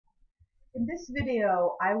In this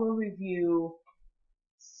video, I will review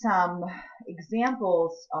some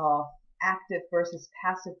examples of active versus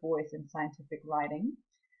passive voice in scientific writing.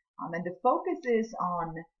 And the focus is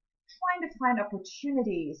on trying to find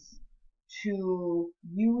opportunities to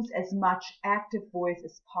use as much active voice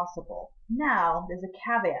as possible. Now, there's a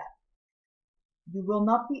caveat. You will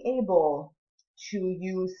not be able to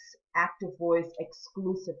use active voice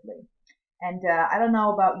exclusively. And I don't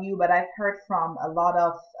know about you, but I've heard from a lot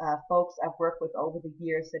of folks I've worked with over the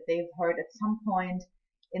years that they've heard at some point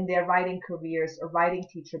in their writing careers a writing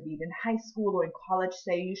teacher, be it in high school or in college,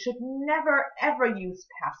 say you should never ever use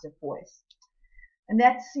passive voice. And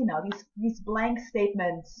that's, these blank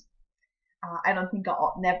statements I don't think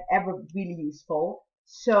are ever really useful.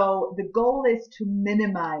 So the goal is to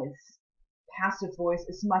minimize passive voice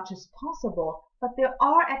as much as possible, but there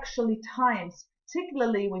are actually times,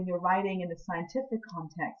 particularly when you're writing in a scientific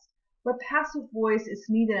context, where passive voice is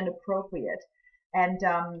needed and appropriate. And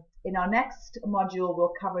in our next module,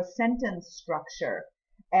 we'll cover sentence structure.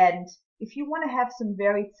 And if you want to have some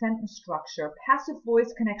varied sentence structure, passive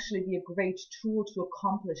voice can actually be a great tool to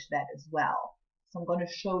accomplish that as well. So I'm going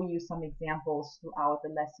to show you some examples throughout the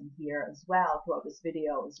lesson here as well, throughout this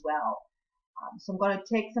video as well. So I'm going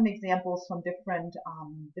to take some examples from different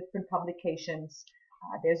publications.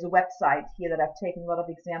 There's a website here that I've taken a lot of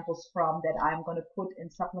examples from that I'm going to put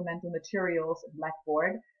in supplemental materials in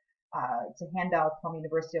Blackboard. It's a handout from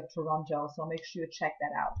University of Toronto, so make sure you check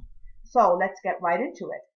that out. So let's get right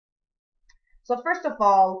into it. So first of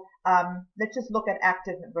all, let's just look at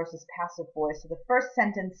active versus passive voice. So the first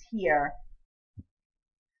sentence here,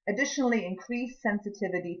 additionally, increased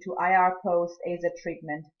sensitivity to IR post-AZA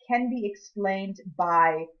treatment can be explained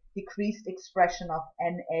by decreased expression of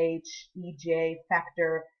NHEJ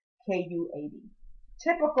factor Ku80.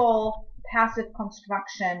 Typical passive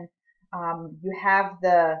construction, you have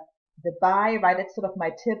the by, right? That's sort of my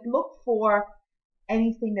tip. Look for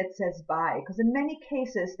anything that says by, because in many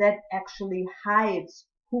cases that actually hides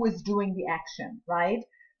who is doing the action, right?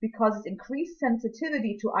 Because it's increased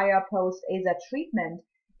sensitivity to IR post-AZA treatment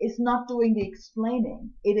is not doing the explaining.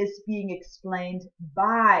 It is being explained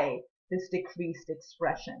by this decreased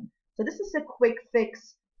expression. So this is a quick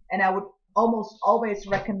fix, and I would almost always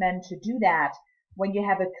recommend to do that when you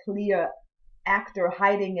have a clear actor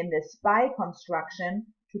hiding in this by construction,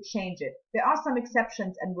 to change it. There are some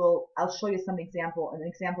exceptions, and I'll show you an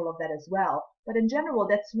example of that as well. But in general,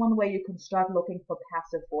 that's one way you can start looking for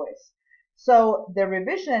passive voice. So the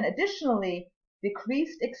revision, additionally,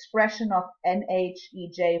 decreased expression of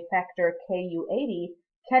NHEJ factor Ku80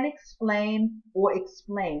 can explain or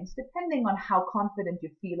explains, depending on how confident you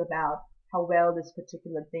feel about how well this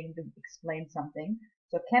particular thing explains something.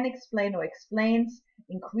 So can explain or explains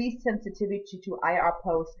increased sensitivity to IR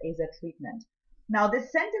post-AZA treatment. Now, the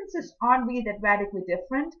sentences aren't really that radically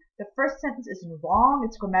different. The first sentence isn't wrong.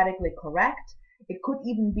 It's grammatically correct. It could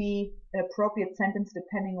even be an appropriate sentence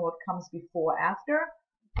depending on what comes before or after.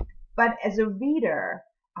 But as a reader,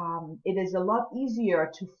 it is a lot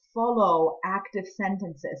easier to follow active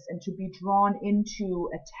sentences and to be drawn into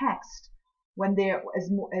a text when the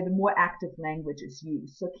more active language is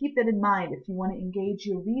used. So keep that in mind. If you want to engage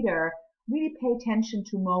your reader, really pay attention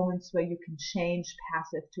to moments where you can change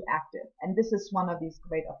passive to active. And this is one of these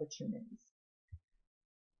great opportunities.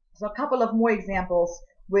 So a couple of more examples,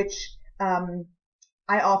 which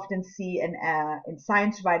I often see in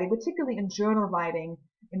science writing, particularly in journal writing,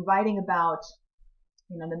 in writing about,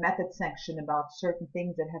 the method section about certain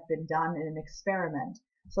things that have been done in an experiment.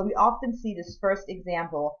 So we often see this first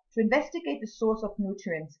example: to investigate the source of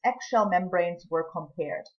nutrients, eggshell membranes were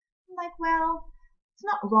compared. I'm like, well, it's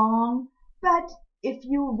not wrong, but if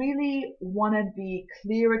you really want to be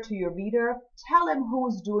clearer to your reader, tell him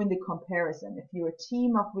who's doing the comparison. If you're a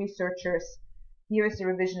team of researchers, here is the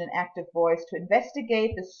revision in active voice: to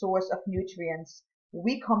investigate the source of nutrients,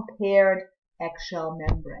 we compared eggshell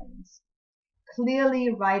membranes. Clearly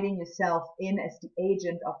writing yourself in as the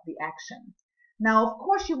agent of the action. Now, of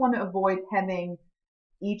course, you want to avoid having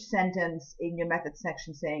each sentence in your method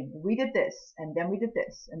section saying, we did this, and then we did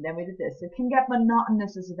this, and then we did this. It can get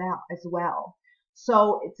monotonous as well.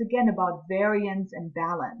 So it's again about variance and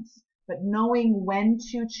balance, but knowing when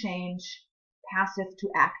to change passive to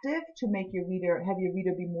active to make have your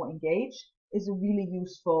reader be more engaged is a really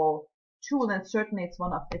useful tool, and certainly it's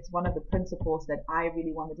one of the principles that I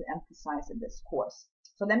really wanted to emphasize in this course.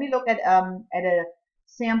 So let me look at a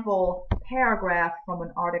sample paragraph from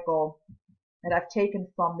an article that I've taken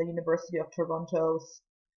from the University of Toronto's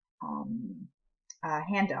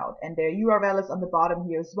handout, and their URL is on the bottom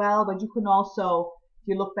here as well, but you can also If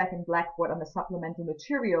you look back in Blackboard on the supplemental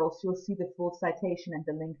materials, you'll see the full citation and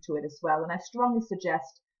the link to it as well. And I strongly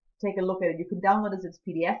suggest take a look at it. You can download it as a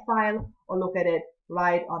PDF file or look at it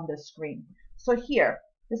right on the screen. So here,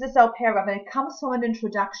 this is our paragraph, and it comes from an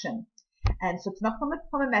introduction. And so it's not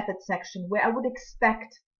from a method section where I would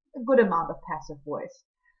expect a good amount of passive voice.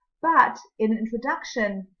 But in an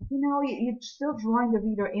introduction, you're still drawing the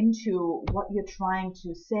reader into what you're trying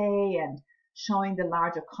to say and showing the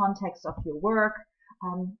larger context of your work.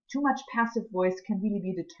 Too much passive voice can really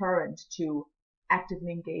be a deterrent to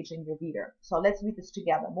actively engaging your reader. So let's read this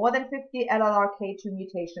together. More than 50 LLRK2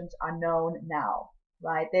 mutations are known now,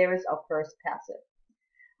 right? There is our first passive.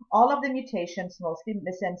 All of the mutations, mostly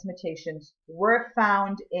missense mutations, were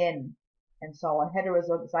found in, and so on,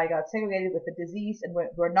 heterozygote segregated with the disease and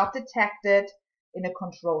were not detected in a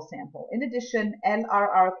control sample. In addition,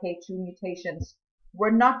 LRRK2 mutations were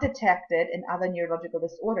not detected in other neurological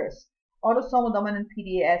disorders. Autosomal dominant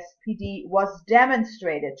PD was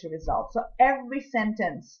demonstrated to result. So every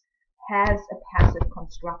sentence has a passive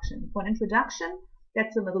construction. For an introduction,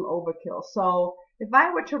 that's a little overkill. So if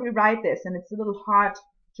I were to rewrite this, and it's a little hard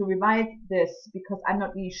to rewrite this because I'm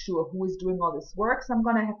not really sure who is doing all this work, so I'm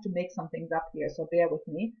going to have to make some things up here, so bear with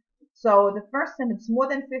me. So the first sentence, more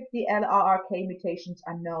than 50 LRRK mutations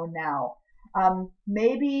are known now.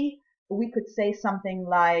 Maybe we could say something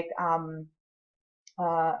like,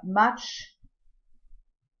 much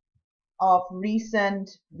of recent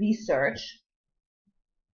research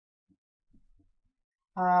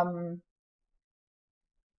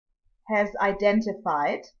has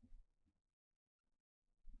identified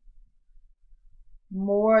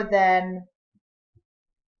more than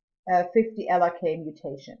 50 LRK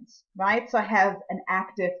mutations, right? So I have an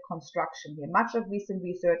active construction here. Much of recent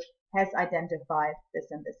research has identified this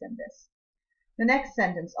and this and this. The next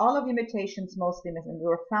sentence, all of the mutations, mostly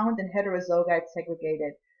were found in heterozygote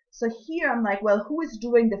segregated. So here I'm like, well, who is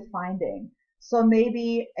doing the finding? So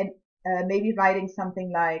maybe writing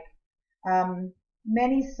something like,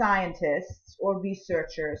 many scientists or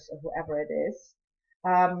researchers or whoever it is,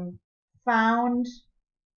 found,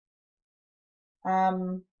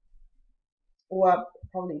 or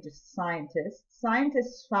probably just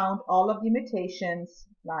scientists found all of the mutations,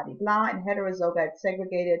 blah, blah, blah, in heterozygote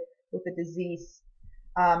segregated with the disease,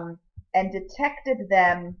 and detected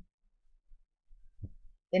them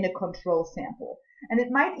in a control sample. And it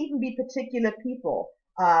might even be particular people,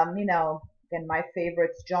 again, my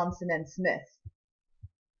favorites, Johnson and Smith,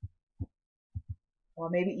 or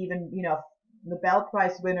maybe even, Nobel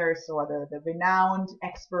Prize winners or the renowned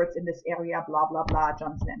experts in this area, blah, blah, blah,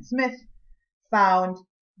 Johnson and Smith, found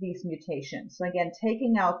these mutations. So again,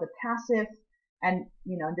 taking out the passive and,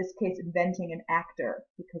 in this case, inventing an actor,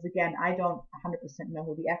 because again, I don't 100% know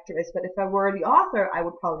who the actor is, but if I were the author, I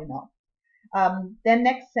would probably know. Then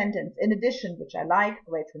next sentence, in addition, which I like,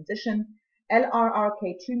 great transition,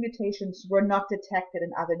 LRRK2 mutations were not detected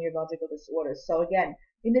in other neurological disorders. So again,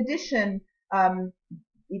 in addition,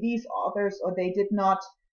 these authors, or they did not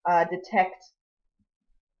detect,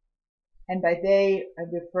 and by they, I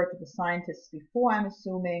refer to the scientists before, I'm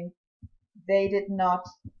assuming, they did not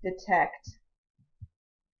detect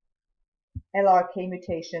LRK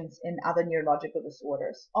mutations in other neurological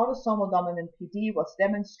disorders. Autosomal dominant PD was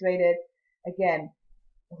demonstrated. Again,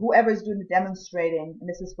 whoever is doing the demonstrating, and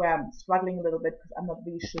this is where I'm struggling a little bit because I'm not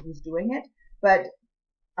really sure who's doing it, but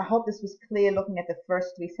I hope this was clear looking at the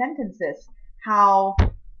first three sentences, how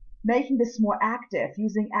making this more active,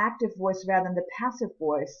 using active voice rather than the passive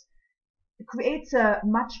voice, it creates a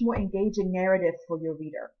much more engaging narrative for your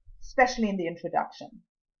reader, especially in the introduction.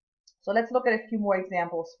 So let's look at a few more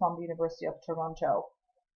examples from the University of Toronto.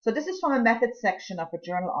 So this is from a method section of a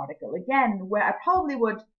journal article, again, where I probably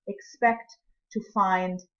would expect to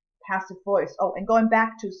find passive voice. Oh, and going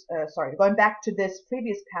back to this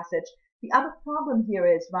previous passage, the other problem here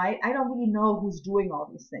is, right, I don't really know who's doing all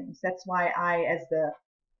these things. That's why I, as the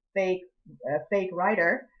fake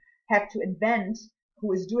writer, have to invent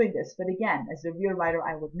who is doing this. But again, as a real writer,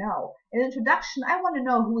 I would know. In introduction, I want to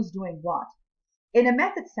know who is doing what. In a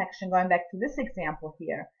method section, going back to this example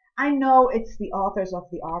here, I know it's the authors of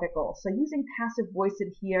the article. So using passive voice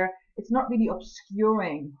in here, it's not really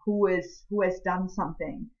obscuring who has done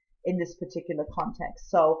something in this particular context.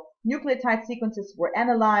 So nucleotide sequences were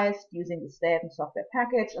analyzed using the Staten software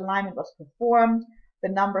package. Alignment was performed. The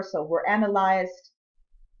numbers were analyzed.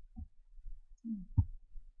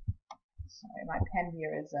 Sorry, my pen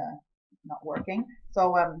here is not working.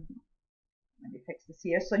 So let me fix this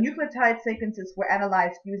here. So nucleotide sequences were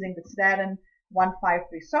analyzed using the Staten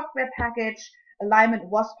 153 software package. Alignment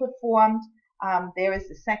was performed. There is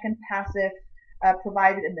the second passive.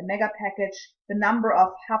 provided in the mega package, the number of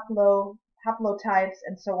haplotypes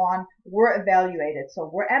and so on were evaluated. So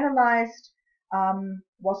were analyzed,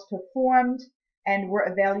 was performed, and were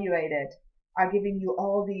evaluated. Are giving you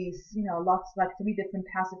all these, lots, like 3 different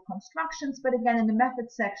passive constructions, but again, in the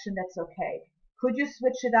method section, that's okay. Could you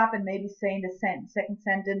switch it up and maybe say in the second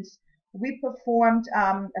sentence, we performed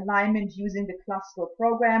alignment using the cluster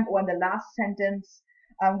program, or in the last sentence,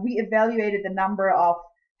 we evaluated the number of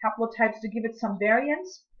haplotypes to give it some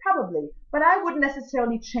variance? Probably, but I wouldn't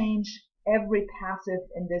necessarily change every passive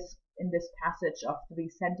in this passage of 3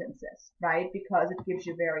 sentences, right? Because it gives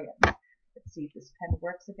you variance. Let's see if this pen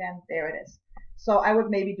works again. There it is. So I would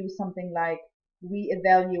maybe do something like, we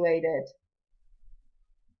evaluated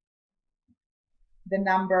the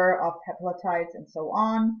number of haplotypes and so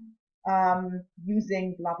on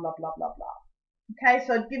using blah, blah, blah, blah, blah. Okay,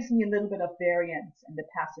 so it gives me a little bit of variance in the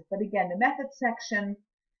passive. But again, the method section,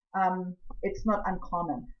 it's not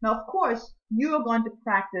uncommon. Now, of course, you are going to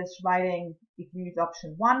practice writing, if you use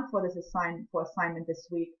option 1 for this assignment this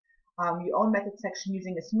week, your own method section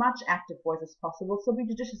using as much active voice as possible. So be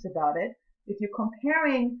judicious about it. If you're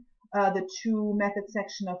comparing the 2 method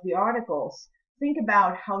section of the articles, think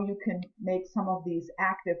about how you can make some of these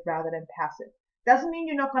active rather than passive. Doesn't mean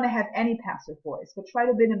you're not going to have any passive voice, but try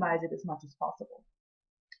to minimize it as much as possible.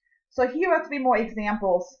 So here are 3 more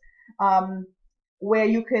examples where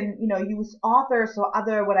you can, use authors or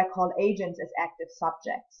other what I call agents as active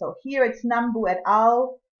subjects. So here it's Nambu et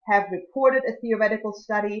al. Have reported a theoretical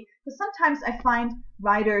study. Because sometimes I find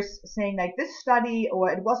writers saying like this study, or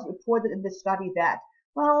it was reported in this study that.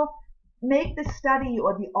 Well, make the study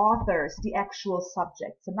or the authors the actual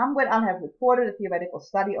subject. So Nambu et al. Have reported a theoretical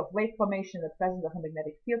study of wave formation in the presence of a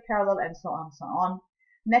magnetic field parallel, and so on and so on.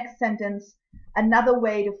 Next sentence, another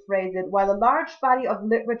way to phrase it, while a large body of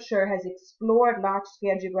literature has explored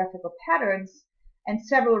large-scale geographical patterns, and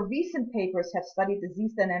several recent papers have studied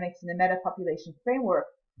disease dynamics in the metapopulation framework,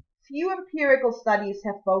 few empirical studies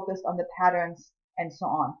have focused on the patterns and so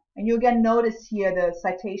on. And you again notice here the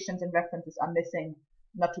citations and references are missing,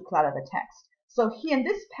 not to clutter the text. So here in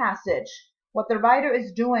this passage, what the writer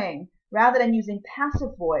is doing, rather than using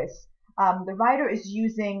passive voice, the writer is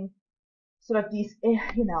using sort of these,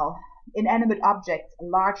 inanimate objects, a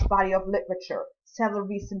large body of literature, several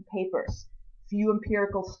recent papers, few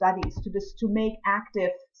empirical studies, to make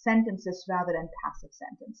active sentences rather than passive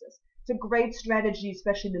sentences. It's a great strategy,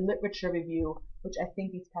 especially in the literature review, which I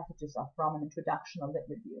think these passages are from, an introduction or lit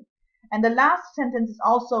review. And the last sentence is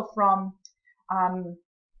also from,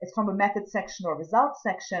 it's from a method section or results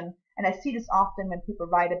section. And I see this often when people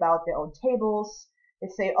write about their own tables. They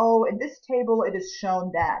say, oh, in this table it is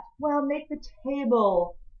shown that. Well, make the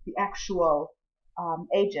table the actual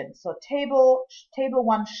agent. So table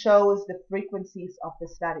 1 shows the frequencies of the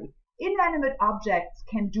study. Inanimate objects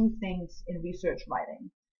can do things in research writing.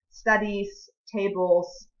 Studies,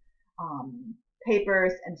 tables,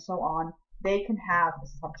 papers, and so on. They can have a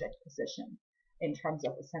subject position in terms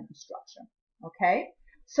of a sentence structure. Okay?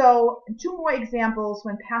 So 2 more examples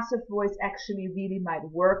when passive voice actually really might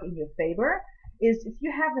work in your favor is if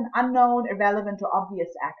you have an unknown, irrelevant, or obvious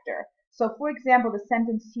actor. So for example, the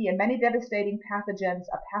sentence here, many devastating pathogens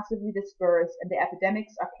are passively dispersed and the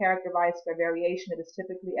epidemics are characterized by variation that is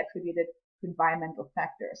typically attributed to environmental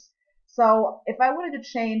factors. So if I wanted to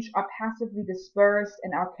change are passively dispersed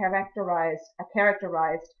and are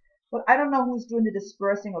characterized, well, I don't know who's doing the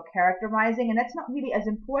dispersing or characterizing, and that's not really as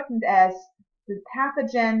important as the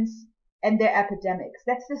pathogens and their epidemics.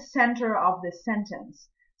 That's the center of the sentence.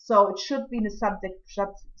 So it should be in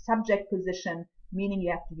the subject position, meaning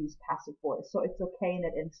you have to use passive voice. So it's okay in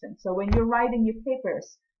that instance. So when you're writing your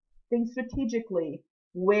papers, think strategically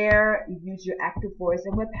where you use your active voice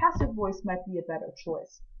and where passive voice might be a better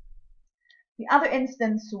choice. The other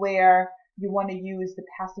instance where you want to use the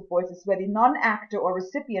passive voice is where the non-actor or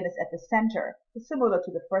recipient is at the center. It's similar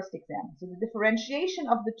to the first example. So the differentiation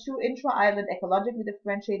of the 2 intra-island ecologically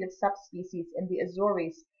differentiated subspecies in the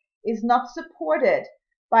Azores is not supported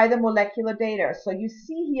by the molecular data. So you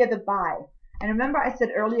see here the by. And remember I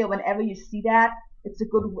said earlier, whenever you see that, it's a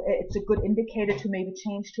good indicator to maybe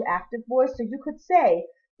change to active voice. So you could say,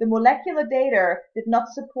 the molecular data did not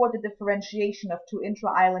support the differentiation of 2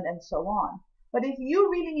 intra-island and so on. But if you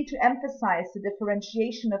really need to emphasize the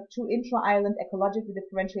differentiation of 2 intra-island ecologically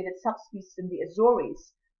differentiated subspecies in the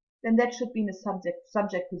Azores, then that should be in the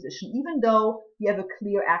subject position, even though you have a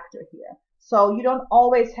clear actor here. So you don't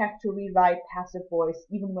always have to rewrite passive voice,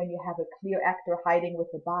 even when you have a clear actor hiding with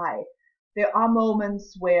the by. There are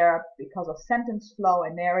moments where, because of sentence flow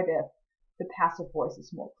and narrative, the passive voice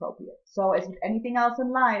is more appropriate. So as with anything else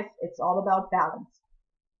in life, it's all about balance.